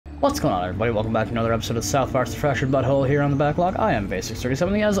What's going on, everybody? Welcome back to another episode of South Park's The Fractured Butthole here on the backlog. I am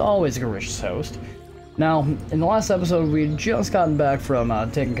Basic37, as always, a gracious host. Now, in the last episode, we had just gotten back from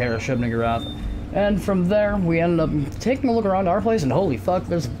taking care of Shubnigaroth, and from there, we ended up taking a look around our place, and holy fuck,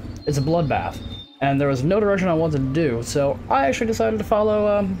 it's a bloodbath. And there was no direction on what to do, so I actually decided to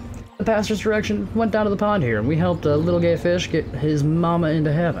follow the pastor's direction, went down to the pond here, and we helped a little gay fish get his mama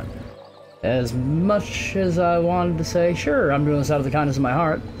into heaven. As much as I wanted to say, sure, I'm doing this out of the kindness of my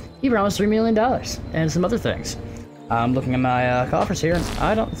heart, he promised $3 million, and some other things. I'm looking at my coffers here, and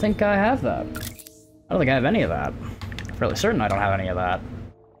I don't think I have that. I don't think I have any of that. I'm fairly certain I don't have any of that.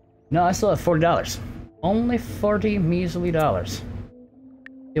 No, I still have $40. Only 40 measly dollars.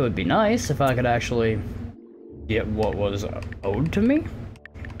 It would be nice if I could actually get what was owed to me,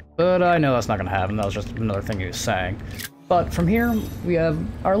 but I know that's not going to happen. That was just another thing he was saying. But from here, we are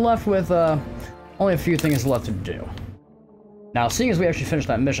left with only a few things left to do. Now, seeing as we actually finished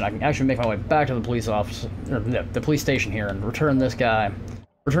that mission, I can actually make my way back to the police office, or the police station here, and return to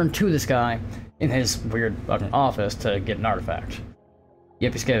this guy in his weird fucking office to get an artifact.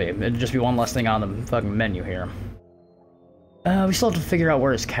 Yippee skivvy. It'd just be one less thing on the fucking menu here. We still have to figure out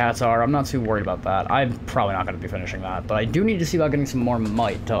where his cats are. I'm not too worried about that. I'm probably not going to be finishing that, but I do need to see about getting some more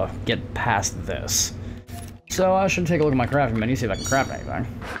might to get past this. So I should take a look at my crafting menu, see if I can craft anything.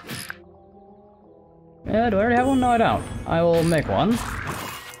 Yeah, do I already have one? No, I don't. I will make one.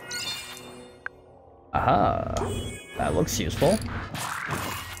 Aha. That looks useful.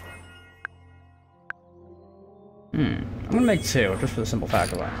 I'm gonna make two, just for the simple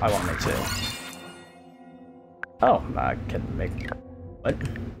fact that I want to make two. Oh, I can make... What?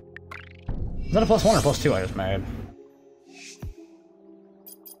 Is that a +1 or +2 I just made?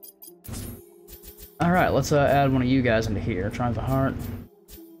 Alright, let's add one of you guys into here. Triumph the Heart.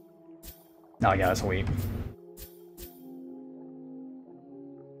 Oh yeah, that's a weep.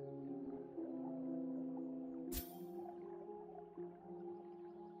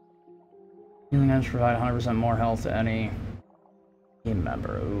 Healing items provide 100% more health to any team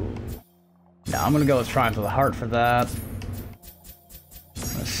member. Ooh. Now I'm gonna go with Triumph of the Heart for that.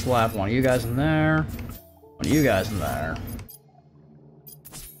 Let's slap one of you guys in there. One of you guys in there.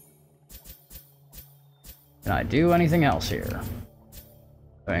 Can I do anything else here?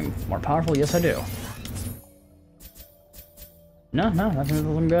 Being more powerful? Yes, I do. No, that thing's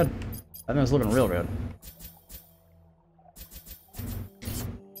looking good. That thing's looking real good.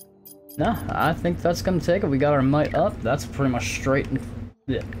 No, I think that's gonna take it. We got our might up. That's pretty much straight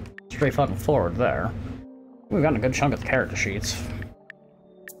fucking forward there. We've gotten a good chunk of the character sheets.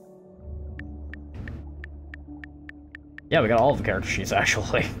 Yeah, we got all of the character sheets,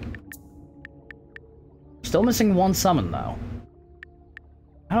 actually. Still missing one summon, though.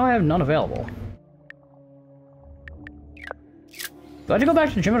 How do I have none available? Do I have to go back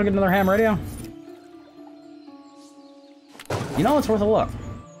to the gym to get another ham radio? You know, it's worth a look.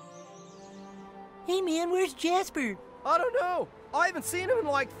 Hey man, where's Jasper? I don't know. I haven't seen him in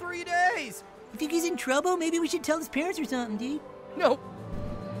like 3 days. You think he's in trouble? Maybe we should tell his parents or something, dude. Nope.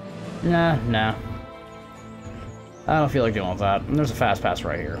 Nah. I don't feel like dealing with that. And there's a fast pass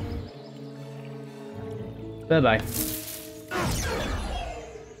right here. Bye-bye.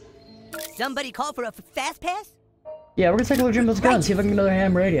 Somebody call for a fast pass? Yeah, we're gonna take a look at Jimbo's gun, see if I can get another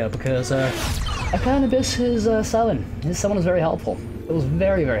ham radio, because, I kinda miss his, selling. His selling was very helpful. It was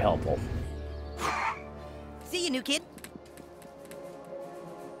very, very helpful. See you, new kid.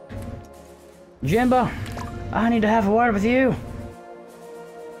 Jimbo, I need to have a word with you.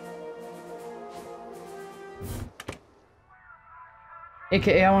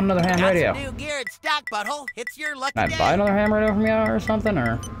 AKA, I want another ham radio. Got some new gear in stock, butthole. It's your lucky Can I day. buy another ham radio from you or something,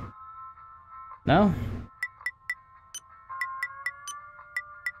 or... No?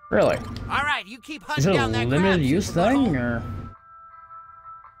 Really? Alright, you keep Is hunting it a down that limited crab, use super thing, butthole. or...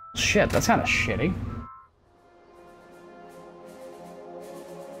 Shit, that's kinda shitty.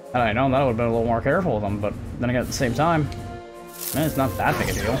 Had I known that, I would've been a little more careful with them, but then again, at the same time, it's not that big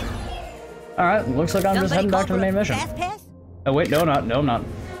a deal. Alright, looks like I'm just heading back to the main mission. Fast pass? Oh wait, no, I'm not.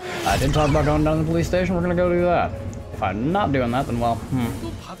 I did talk about going down to the police station, we're gonna go do that. If I'm not doing that, then well,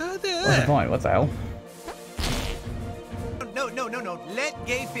 what's the point? What the hell? No. Let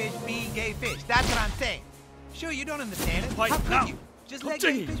gay fish be gay fish. That's what I'm saying. Sure, you don't understand it. How could you? Just let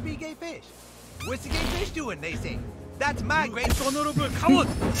gay fish be gay fish. What's the gay fish doing, they say? That's my great honorable coward.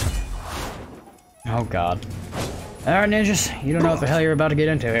 Oh god. Alright, ninjas, you don't know what the hell you're about to get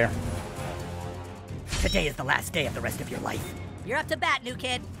into here. Today is the last day of the rest of your life. You're up to bat, new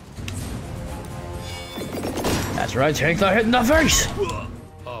kid. That's right, take that hit in the face!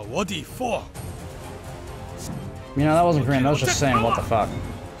 What the for? You know, that wasn't green, that was just saying what the fuck.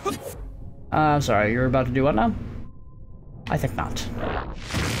 I'm sorry, you're about to do what now? I think not.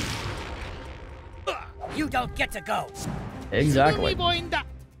 You don't get to go. Exactly.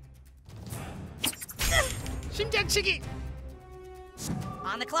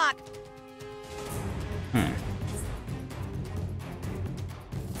 On the clock.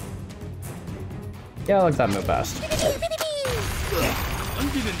 Yeah, I like that move best.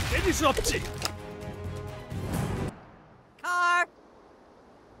 Car!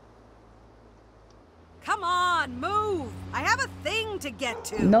 Come on, move! I have a thing to get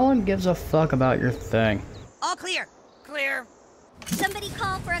to. No one gives a fuck about your thing. All clear. Clear. Somebody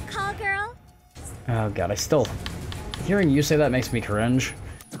call for a call girl? Oh god, hearing you say that makes me cringe.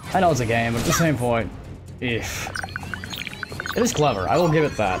 I know it's a game, but at the same point, it is clever. I will give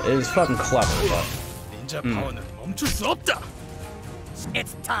it that. It is fucking clever, but...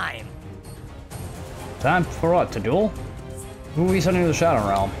 It's time. Time for what? To duel? Who are we sending to the Shadow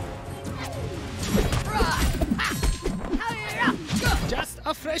Realm? Just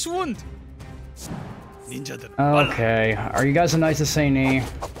a fresh wound. Okay, are you guys the nicest say knee?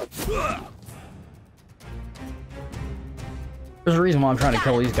 There's a reason why I'm trying to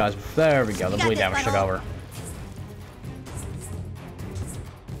kill these guys. There we go, the bleed damage took over.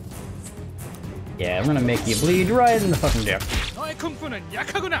 Yeah, I'm gonna make you bleed right in the fucking dick.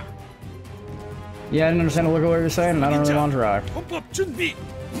 Yeah, I didn't understand a look at what you're saying, and I don't really want to try.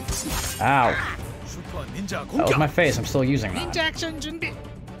 Ow. That was my face, I'm still using that.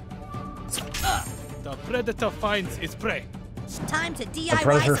 The predator finds its prey. Time to DIY The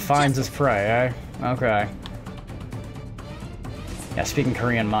predator some finds justice. his prey, eh? Okay. Yeah, speaking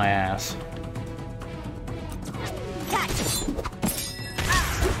Korean, my ass.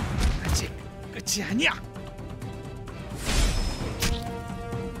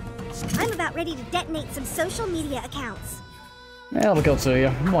 I'm about ready to detonate some social media accounts. Yeah, I'll kill to you.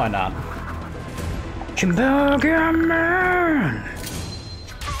 Why not? Chimboga man!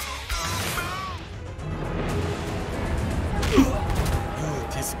 You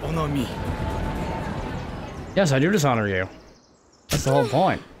dishonor me. Yes, I do dishonor you. That's the whole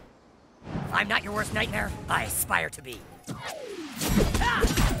point. I'm not your worst nightmare. I aspire to be.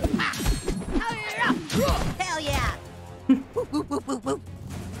 Hell yeah!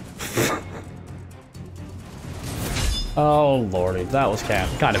 Oh lordy, that was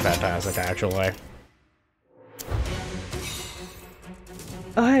kind of fantastic, actually.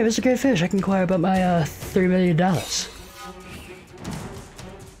 Oh hey, Mr. Great Fish, I can inquire about my $3 million.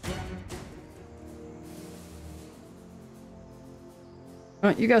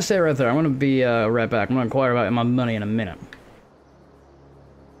 Alright, you guys stay right there. I'm gonna be right back. I'm gonna inquire about my money in a minute.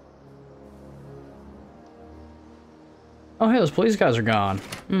 Oh hey, those police guys are gone.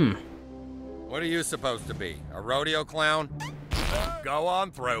 What are you supposed to be? A rodeo clown? Go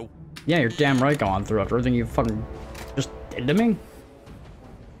on through. Yeah, you're damn right going through after everything you fucking just did to me.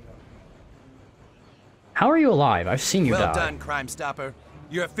 How are you alive? I've seen you die. Well done, Crime Stopper.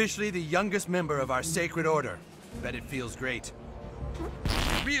 You're officially the youngest member of our sacred order. Bet it feels great.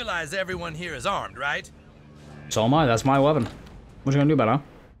 You realize everyone here is armed, right? So am I. That's my weapon. What you gonna do about it,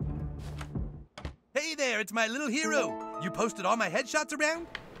 huh? Hey there, it's my little hero. You posted all my headshots around?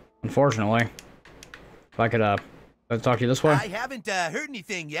 Unfortunately. If I could, let's talk to you this way. I haven't heard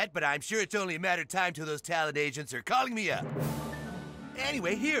anything yet, but I'm sure it's only a matter of time till those talent agents are calling me up.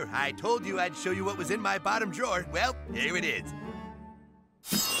 Anyway, here, I told you I'd show you what was in my bottom drawer. Well, here it is.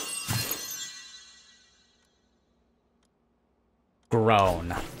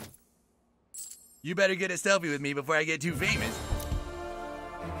 Grown. You better get a selfie with me before I get too famous.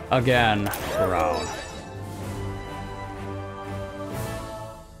 Again, grown.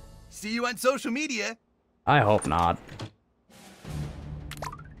 See you on social media. I hope not.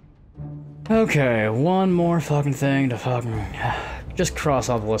 Okay, one more fucking thing to fucking just cross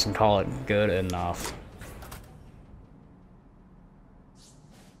off the list and call it good enough.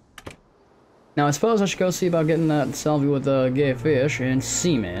 Now I suppose I should go see about getting that selfie with the gay fish and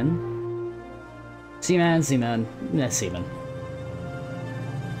Seaman. Seaman. Nah, Seaman.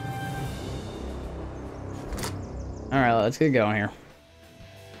 Alright, let's get going here.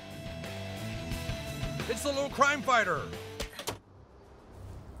 It's the little crime fighter.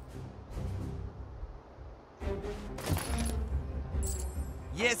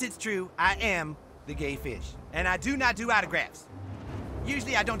 Yes, it's true. I am the gay fish. And I do not do autographs.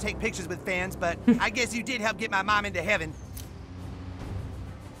 Usually I don't take pictures with fans, but I guess you did help get my mom into heaven.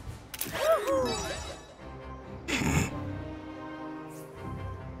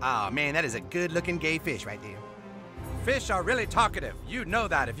 Oh man, that is a good-looking gay fish right there. Fish are really talkative. You'd know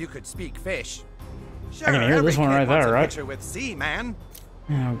that if you could speak fish. Sure, I can hear every this one kid right wants there, a right? Picture with Seaman.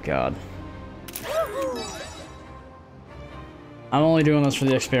 Oh god. I'm only doing this for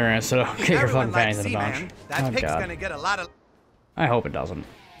the experience, so don't get your fucking panties in a bunch. That Oh pig's god. gonna get a lot of... I hope it doesn't.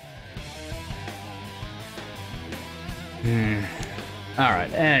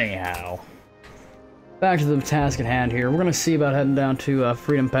 Alright, anyhow. Back to the task at hand here. We're gonna see about heading down to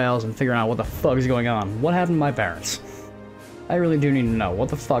Freedom Pals and figuring out what the fuck is going on. What happened to my parents? I really do need to know. What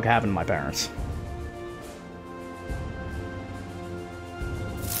the fuck happened to my parents?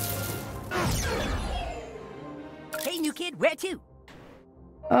 Hey, new kid, where to?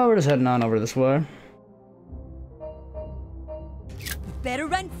 Oh, we're just heading on over this way. Better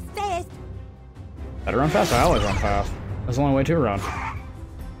run fast. Better run fast. I always run fast. That's the only way to run.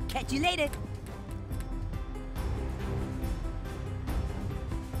 Catch you later.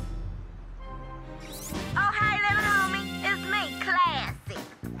 Oh, hey, little homie. It's me, Classy.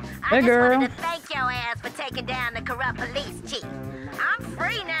 Hey, I just girl. wanted to thank your ass for taking down the corrupt police chief. I'm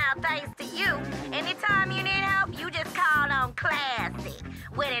free now, thanks to you. Anytime you need help, you just call on Classy.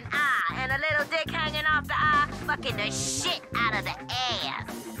 With an eye and a little dick hanging off the eye, fucking the shit out of the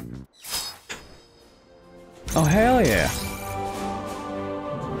ass. Oh, hell yeah.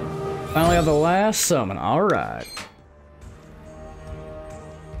 Finally got the last summon. Alright.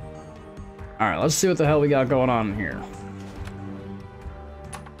 Alright, let's see what the hell we got going on here.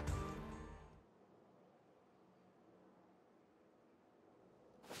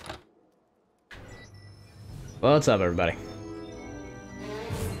 What's up, everybody?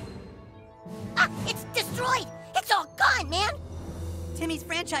 Ah, it's destroyed! It's all gone, man! Timmy's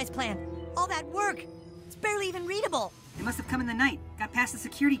franchise plan. All that work. It's barely even readable. It must have come in the night. Got past the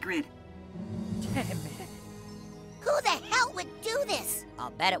security grid. Damn it. Who the hell would do this? I'll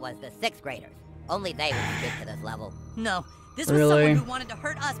bet it was the 6th graders. Only they would stoop to this level. No, this was Really? someone who wanted to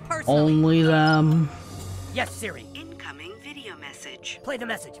hurt us personally. Only them. Yes, Siri. Incoming video message. Play the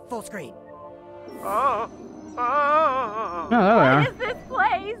message, full screen. Oh, there they are. This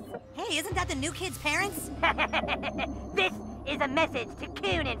place? Hey, isn't that the new kid's parents? This is a message to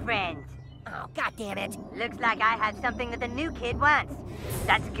Coon and friends. Oh, God damn it. Looks like I have something that the new kid wants.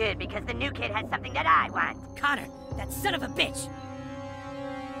 That's good, because the new kid has something that I want. Connor, that son of a bitch.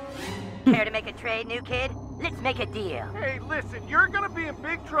 Care to make a trade, new kid? Let's make a deal. Hey, listen, you're gonna be in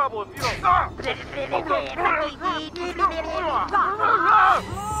big trouble if you don't...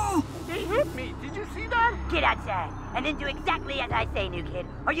 He hit me. Did you see that? Get outside, and then do exactly as I say, new kid,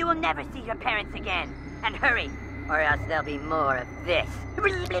 or you will never see your parents again. And hurry, or else there'll be more of this.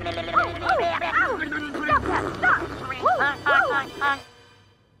 Where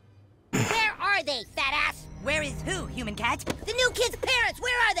are they, fat ass? Where is who, human cat? The new kid's parents,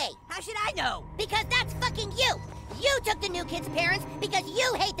 where are they? How should I know? Because that's fucking you! You took the new kid's parents because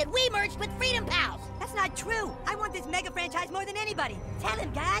you hate that we merged with Freedom Pals! That's not true. I want this mega franchise more than anybody. Tell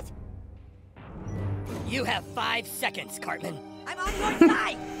him, guys. You have 5 seconds, Cartman. I'm on your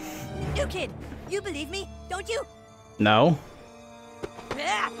side. New kid, you believe me, don't you? No.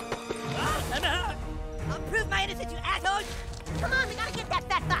 I'll prove my innocence, you assholes. Come on, we gotta get that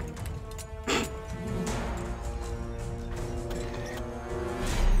fat fuck.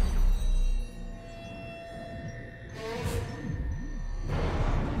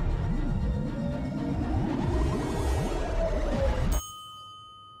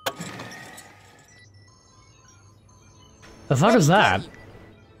 The fuck is that?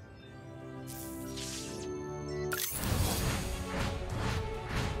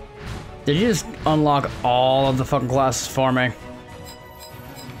 Did you just unlock all of the fucking classes for me?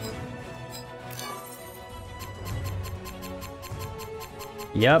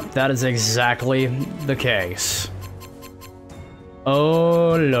 Yep, that is exactly the case.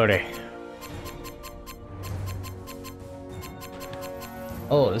 Oh lordy.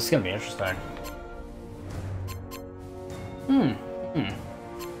 Oh, this is gonna be interesting.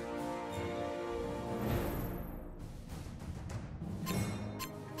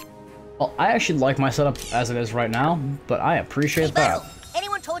 Well, I actually like my setup as it is right now, but I appreciate that.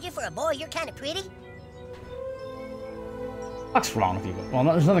 Anyone told you for a boy you're kind of pretty? What's wrong with you? Well,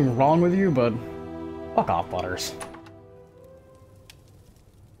 there's nothing wrong with you, but fuck off, Butters.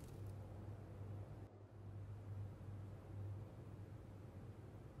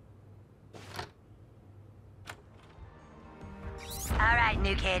 All right,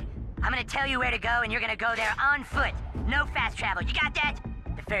 new kid. I'm gonna tell you where to go, and you're gonna go there on foot. No fast travel. You got that?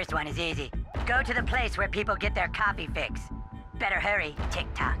 The first one is easy. Go to the place where people get their coffee fix. Better hurry.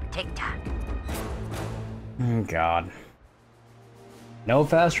 Tick-tock, tick-tock. Oh, God. No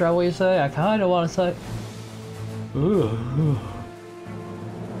fast travel, you say? I kinda wanna say... Ooh.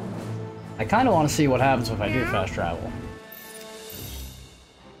 I kinda wanna see what happens if I do fast travel.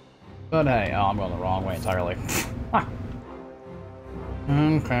 But hey, oh, I'm going the wrong way entirely. Ah.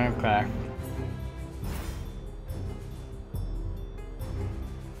 Okay.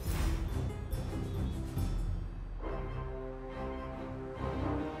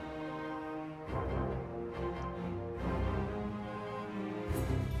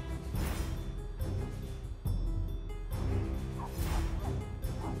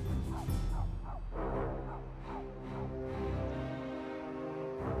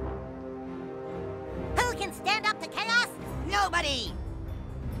 Who can stand up to chaos? Nobody!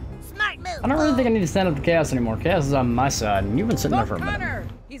 Smart move! I don't really think I need to stand up to Chaos anymore. Chaos is on my side, and you've been sitting there for a minute. Connor,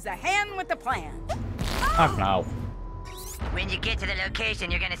 he's a hand with the plan. Fuck no. When you get to the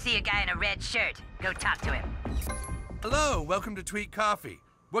location, you're gonna see a guy in a red shirt. Go talk to him. Hello, welcome to Tweet Coffee.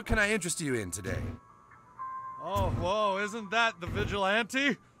 What can I interest you in today? Oh, whoa, isn't that the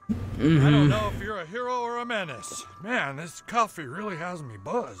vigilante? I don't know if you're a hero or a menace. Man, this coffee really has me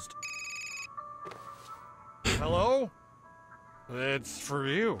buzzed. Hello? It's for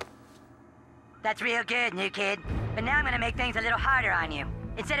you. That's real good, new kid. But now I'm gonna make things a little harder on you.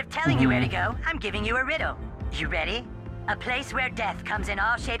 Instead of telling you where to go, I'm giving you a riddle. You ready? A place where death comes in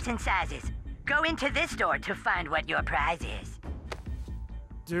all shapes and sizes. Go into this door to find what your prize is.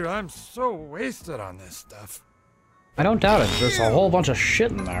 Dude, I'm so wasted on this stuff. I don't doubt it. There's a whole bunch of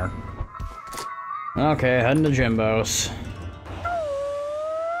shit in there. Okay, heading to Jimbo's.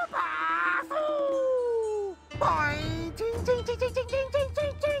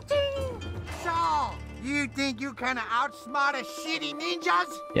 So, you think you can outsmart a shitty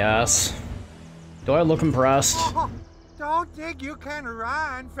ninjas? Yes. Do I look impressed? Oh, don't think you can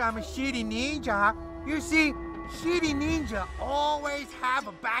run from a shitty ninja. You see, shitty ninja always have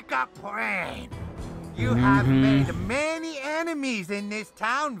a backup plan. You have made many enemies in this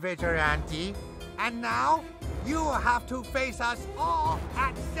town, Vigilante. And now, you will have to face us all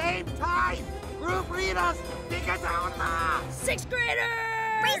at the same time. Group leaders, take us out. Sixth graders!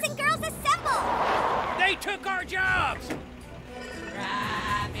 Boys and girls assemble! They took our jobs!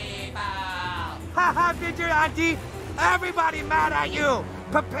 Haha, Vigilante! Everybody mad at you!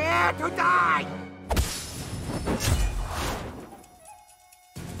 Prepare to die!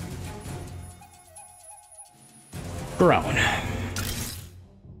 Grown.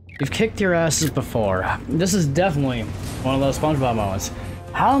 You've kicked your asses before. This is definitely one of those SpongeBob moments.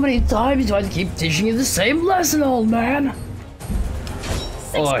 How many times do I have to keep teaching you the same lesson, old man?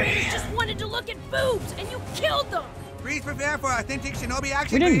 Sixth graders just wanted to look at boobs, and you killed them! Please prepare for authentic shinobi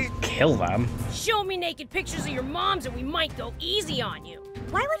action. We didn't kill them. Show me naked pictures of your moms and we might go easy on you.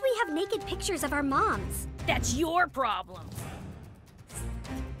 Why would we have naked pictures of our moms? That's your problem.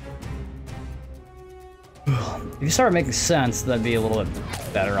 If you start making sense, that'd be a little bit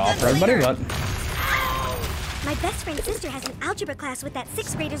better off for everybody, but... My best friend's sister has an algebra class with that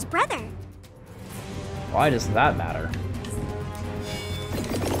sixth grader's brother. Why does that matter?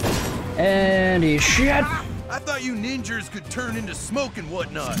 And he's shit! I thought you ninjas could turn into smoke and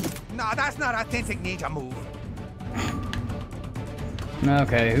whatnot. No, that's not authentic ninja move.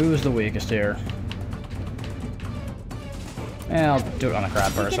 Okay, who's the weakest here? Yeah, I'll do it on a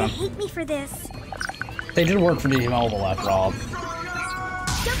crab You're person. gonna hate me for this. They did work for the mobile after all.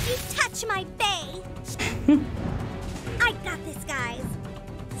 Don't you touch my bae! I got this, guys.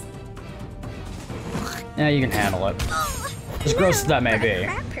 Yeah, you can handle it. As gross as that may be.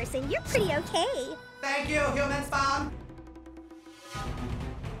 Crab person, you're pretty okay. Thank you, human spawn.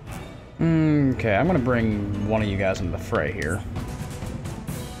 Okay, I'm gonna bring one of you guys into the fray here.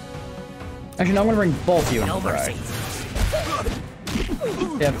 Actually, no, I'm gonna bring both of you into the fray.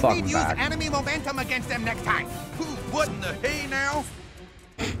 Yeah, fuck them Use back. enemy momentum against them next time. What in the hay now?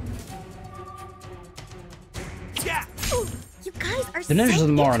 Yeah. Ooh, you guys are The ninjas so are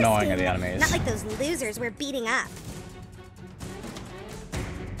the more interesting. annoying of the enemies. Not like those losers we're beating up.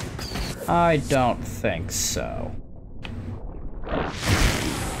 I don't think so.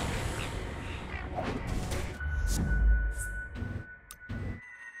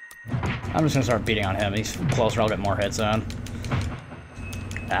 I'm just gonna start beating on him. He's closer, I'll get more hits in.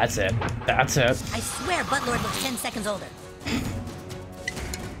 That's it. That's it. I swear Buttlord looks 10 seconds older.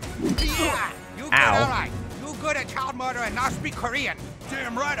 Yeah. You good, Ow. all right. You good at child murder and not speak Korean.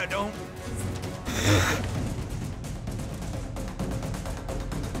 Damn right I don't.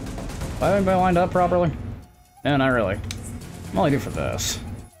 Have anybody lined up properly? No, not really. I'm only good for this.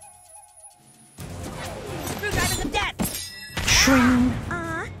 Screwdrivers of death! Shwing!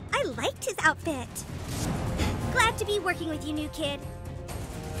 Aw, I liked his outfit. Glad to be working with you, new kid.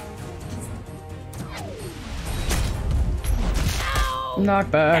 Ow!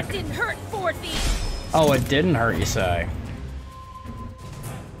 Knock back. That didn't hurt, 4 feet! Oh, it didn't hurt, you say?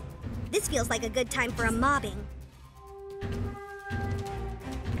 This feels like a good time for a mobbing.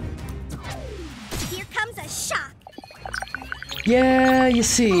 Here comes a shock. Yeah, you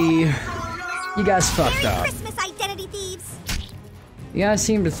see, you guys fucked up. Christmas, identity thieves. You guys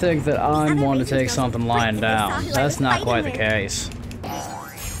seem to think that I'm one to take something lying down. That's not quite the case.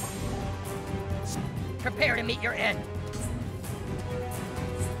 Prepare to meet your end.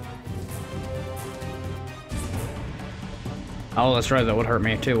 Oh, that's right, that would hurt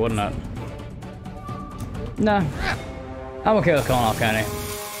me too, wouldn't it? Nah. I'm okay with calling off Kenny.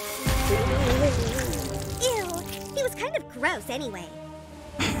 Ew, he was kind of gross anyway.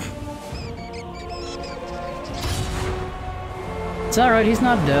 It's alright, he's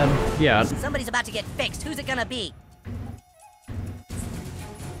not dead. Yeah. Somebody's about to get fixed. Who's it gonna be?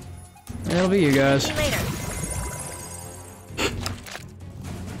 It'll be you guys. See you later.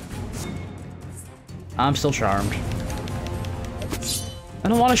 I'm still charmed. I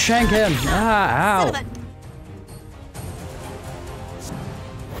don't want to shank him. Ah, ow.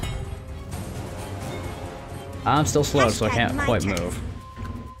 I'm still slow, so I can't quite move.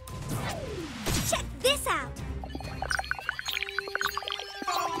 Check this out.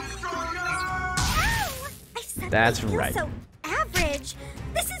 That's right. So average.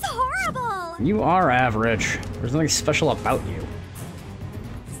 This is horrible. You are average. There's nothing special about you.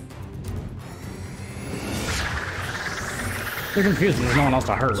 You're confused and there's no one else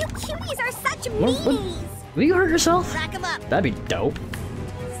to hurt. You cuties are such meanies. Will you hurt yourself? Rack 'em up. That'd be dope.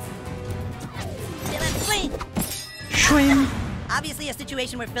 Philip, swing. Swing. Obviously a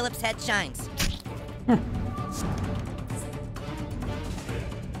situation where Philip's head shines.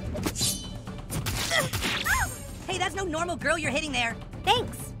 Hey, that's no normal girl you're hitting there.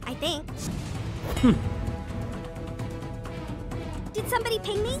 Thanks, I think. Did somebody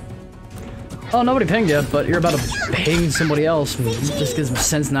ping me? Oh, nobody pinged you, but you're about to ping somebody else just get some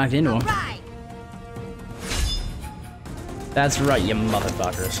sense knocked into him. That's right, you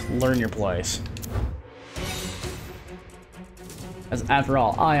motherfuckers. Learn your place. As after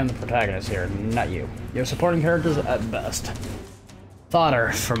all, I am the protagonist here, not you. You're supporting characters at best.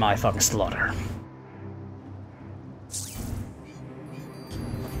 Fodder for my fucking slaughter.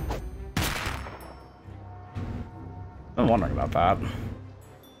 I'm wondering about that.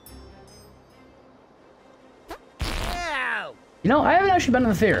 You know, I haven't actually been in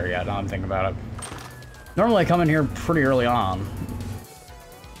the theater yet, now I'm thinking about it. Normally I come in here pretty early on.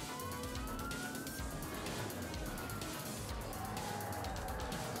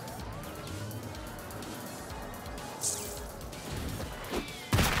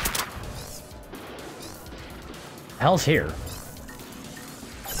 The hell's here?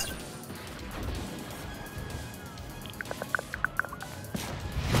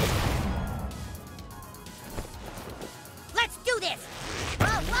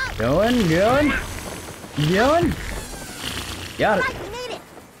 Going. Got it.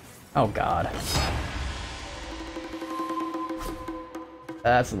 Oh god.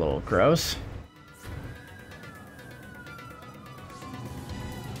 That's a little gross.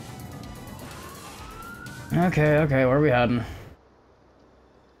 Okay, where are we heading?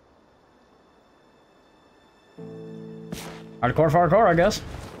 Hardcore, I guess.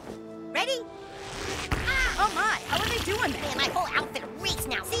 Ready? Oh my, how are they doing that? Man, my whole outfit reeks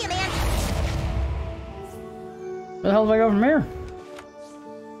now. See you, man. Where the hell do I go from here?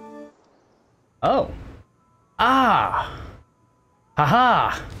 Oh. Ah!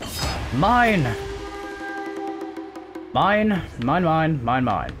 Haha! Mine! Mine.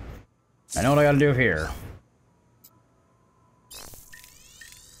 I know what I gotta do here.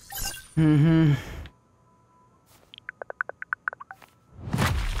 To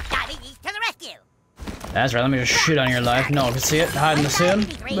the rescue. That's right, let me just shit on your life. No one can see it. Hide in the sin.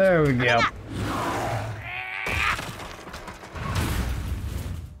 There we go.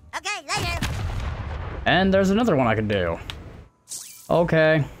 Okay, later. And there's another one I could do.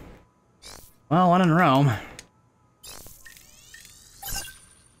 Okay. Well, one in Rome.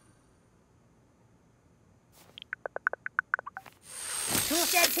 Tool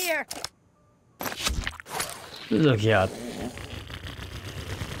shed's here. Look out.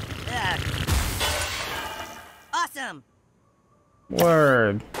 Awesome.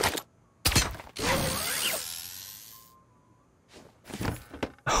 Word.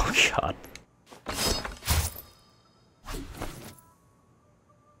 Oh god.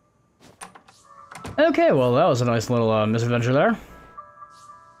 Okay, well that was a nice little misadventure there.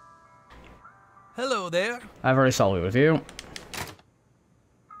 Hello there. I've already solved it with you.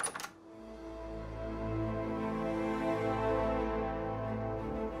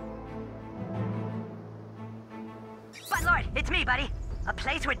 But Lord, it's me, buddy. A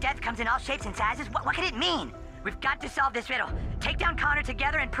place place where death comes in all shapes and sizes? What could it mean? We've got to solve this riddle. Take down Connor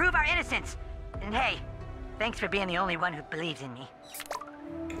together and prove our innocence. And hey, thanks for being the only one who believes in me.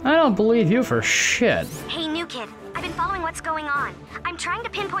 I don't believe you for shit. Hey, new kid. I've been following what's going on. I'm trying to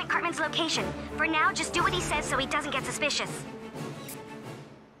pinpoint Cartman's location. For now, just do what he says so he doesn't get suspicious.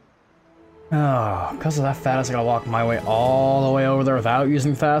 Oh, because of that fat ass, I gotta walk my way all the way over there without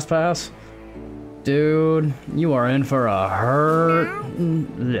using Fast Pass? Dude, you are in for a hurt.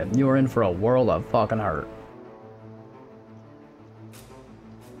 You are in for a world of fucking hurt.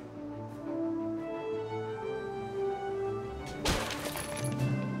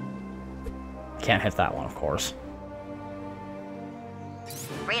 Can't hit that one, of course.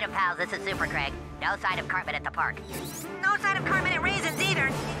 Freedom Pals, this is Super Craig. No sign of Cartman at the park. No sign of Cartman at Raisins either.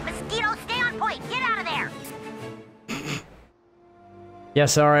 Mosquito, stay on point. Get out of there. Yeah,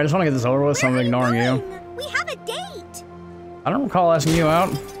 sorry, I just want to get this over with, so I'm ignoring you. We have a date. I don't recall asking you out.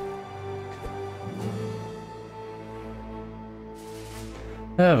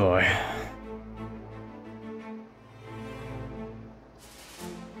 Oh boy.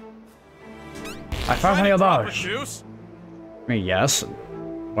 I found any of those. I mean, yes.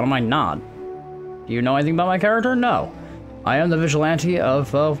 What am I not? Do you know anything about my character? No. I am the vigilante of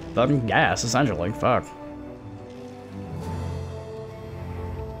fucking gas, essentially. Fuck.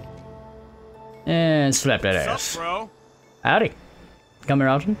 And slap that ass. What's up, bro? Howdy. Come here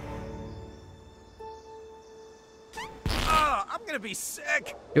often? I'm gonna be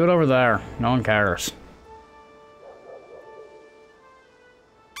sick. Do it over there. No one cares.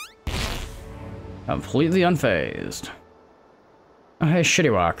 Completely unfazed. Oh, hey,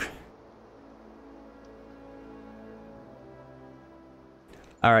 Shitty Rock.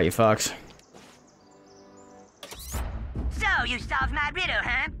 Alright, you fucks. So, you solved my riddle,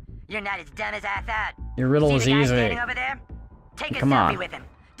 huh? You're not as dumb as I thought. Your riddle is See the guy easy. standing over there? Take a Come selfie on. with him.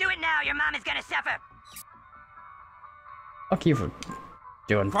 Do it now, your mom is gonna suffer. Fuck you for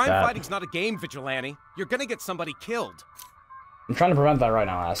doing Crime that. fighting's not a game, Vigilante. You're gonna get somebody killed. I'm trying to prevent that right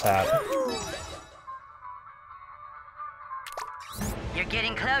now, asshat. You're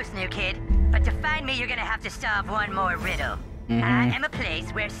getting close, new kid. But to find me, you're gonna have to solve one more riddle. I am a place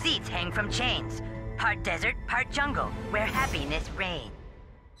where seats hang from chains. Part desert, part jungle, where happiness reigns.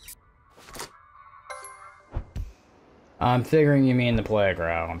 I'm figuring you mean the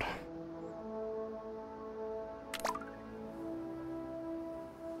playground.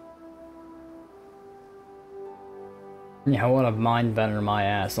 Yeah, what a mind bender my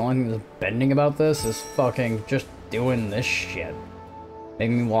ass. The only thing that's bending about this is fucking just doing this shit.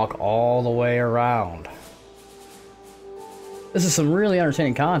 Making me walk all the way around. This is some really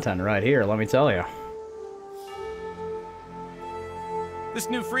entertaining content right here, let me tell you. This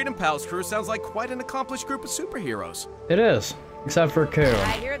new Freedom Pals crew sounds like quite an accomplished group of superheroes. It is, except for Coon.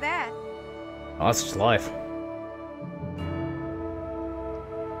 I hear that. Oh, that's just life.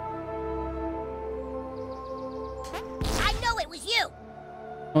 I know it was you.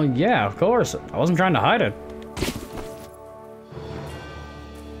 Well, yeah, of course. I wasn't trying to hide it.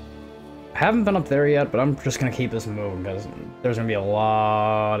 I haven't been up there yet, but I'm just gonna keep this moving because there's gonna be a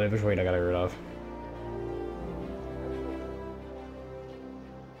lot in between I gotta get rid of.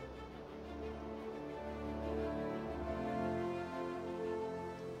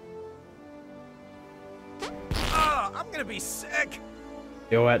 I'm gonna be sick.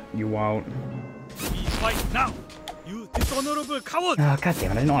 Do it, you won't. Fight now, you dishonorable coward! Oh, god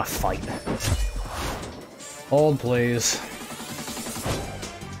damn it, I didn't want to fight. Hold, please.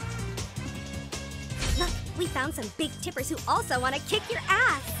 Look, we found some big tippers who also want to kick your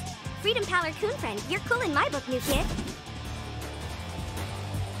ass. Freedom Pal or Coon Friend, you're cool in my book, new kid.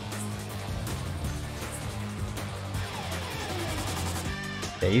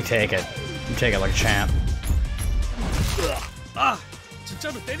 Yeah, you take it. You take it like a champ. 아,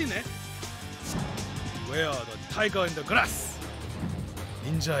 진짜로 때리네. Where the tiger in the grass?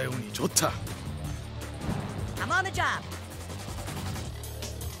 닌자의 운이 좋다. I'm on the job.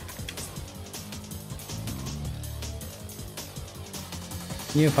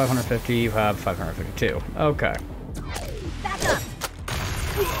 You have 550, you have 552. Okay. Back up.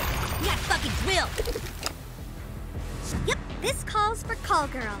 You got fucking drilled. Yep, this calls for call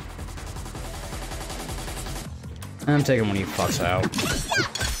girl. I'm taking when he fucks out.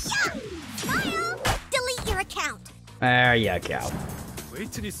 Smile! Delete your account. There you go.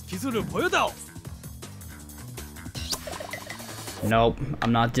 웨이트리스 기술을 보여다오. Nope,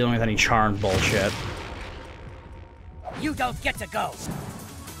 I'm not dealing with any charmed bullshit. You don't get to go.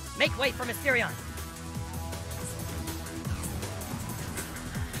 Make way for Mysterion.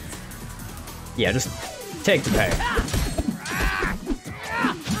 Yeah, just take the pay.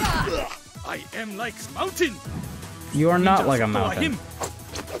 I am like mountain. You are not like a mountain.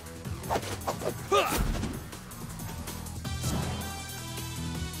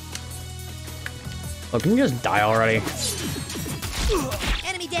 Look, can you just die already?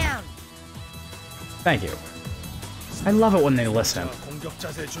 Enemy down. Thank you. I love it when they listen. 공격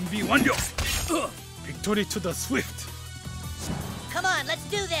자세 준비 완료. Victory to the swift. Come on, let's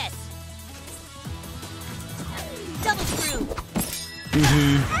do this. Double screw.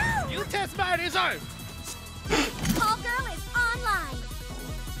 You test my reserve. Call girl is online.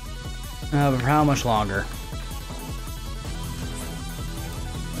 But for how much longer?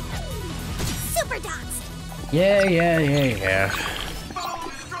 Super doxed. Yeah.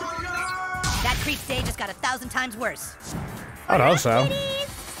 That creep stage just got 1,000 times worse. I'd hope so.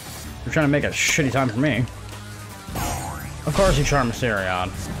 You're trying to make a shitty time for me. Of course you charm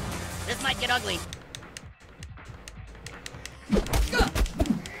Mysterion. This might get ugly.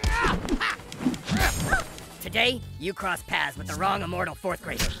 Today, you cross paths with the wrong immortal 4th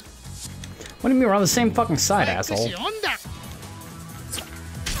grader. What do you mean we're on the same fucking side, asshole?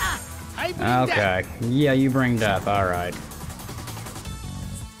 Okay. Yeah, you bring death. Alright.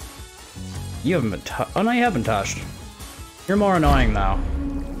 You haven't been touched. Oh no, you have been touched. You're more annoying though.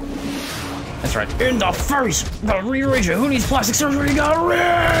 That's right. In the face! The re-rager! Who needs plastic surgery? You got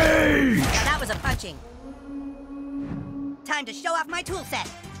rage! That was a punching. Time to show off my tool set.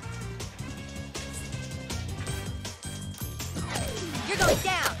 You're going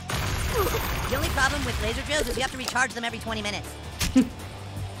down. The only problem with laser drills is you have to recharge them every 20 minutes.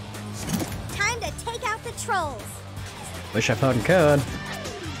 Time to take out the trolls. Wish I fucking could.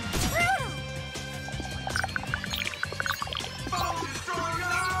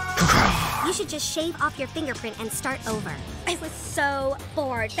 You should just shave off your fingerprint and start over. I was so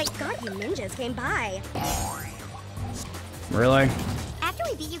bored. Thank God you ninjas came by. Really? After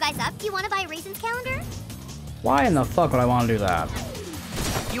we beat you guys up, do you want to buy a Raisins calendar? Why in the fuck would I want to do that?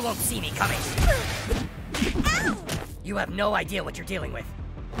 You won't see me coming. Ow! You have no idea what you're dealing with.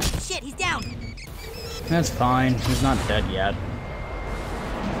 Shit, he's down. That's fine. He's not dead yet.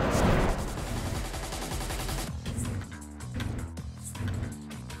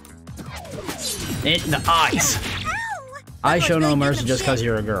 In the eyes. Ow! I show no mercy just because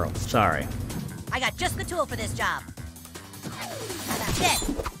you're a girl. Sorry. I got just the tool for this job. How about this?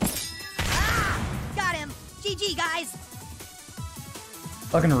 Ah! Got him. GG, guys.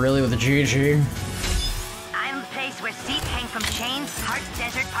 Fucking really with the GG? I'm the place where seats hang from chains, part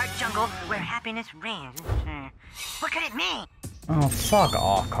desert, part jungle, where happiness reigns. What could it mean? Oh, fuck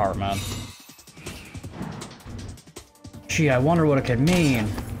off, Cartman. Gee, I wonder what it could mean.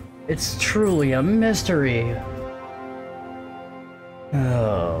 It's truly a mystery.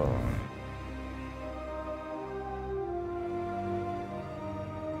 Oh.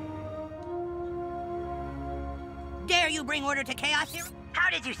 Dare you bring order to chaos here? How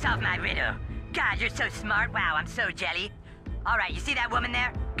did you solve my riddle? God, you're so smart. Wow, I'm so jelly. All right, you see that woman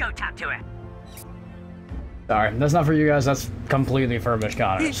there? Go talk to her. Sorry, that's not for you guys, that's completely for Mitch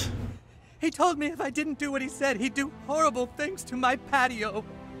Connors. He told me if I didn't do what he said, he'd do horrible things to my patio.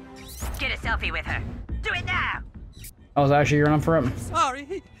 Get a selfie with her. Do it now! I was actually running for him. Sorry,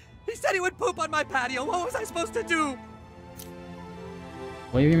 he said he would poop on my patio. What was I supposed to do?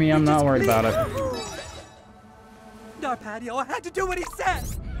 Believe me, I'm not worried about it. Our patio, I had to do what he said.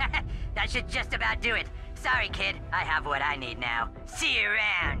 That should just about do it. Sorry, kid. I have what I need now. See you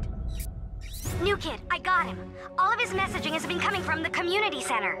around. New kid, I got him. All of his messaging has been coming from the community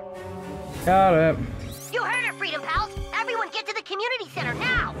center. Got it. You heard her, Freedom Pals. Everyone get to the community center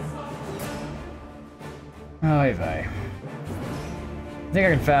now. Oy vey. I think I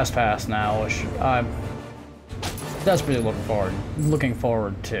can fast pass now, which I'm desperately looking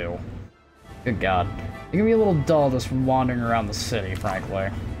forward to. Good God. It can be a little dull just wandering around the city, frankly.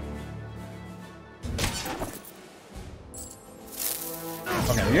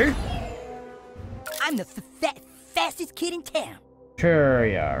 Okay, you? I'm the fastest kid in town. Sure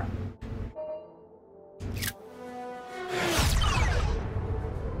you are.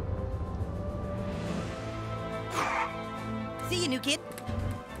 See you, new kid.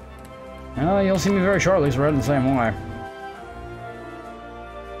 You'll see me very shortly, so we're heading the same way.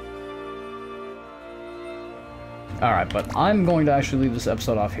 Alright, but I'm going to actually leave this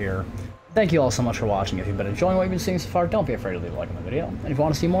episode off here. Thank you all so much for watching. If you've been enjoying what you've been seeing so far, don't be afraid to leave a like on the video. And if you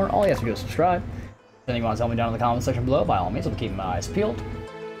want to see more, all you have to do is subscribe. If anything you want to tell me down in the comment section below, by all means, I'll be keeping my eyes peeled.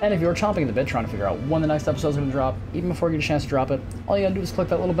 And if you're chomping at the bit trying to figure out when the next episode is going to drop, even before you get a chance to drop it, all you gotta do is click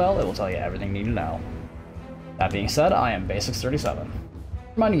that little bell. It will tell you everything you need to know. That being said, I am Basics37,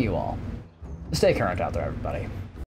 reminding you all to stay current out there, everybody.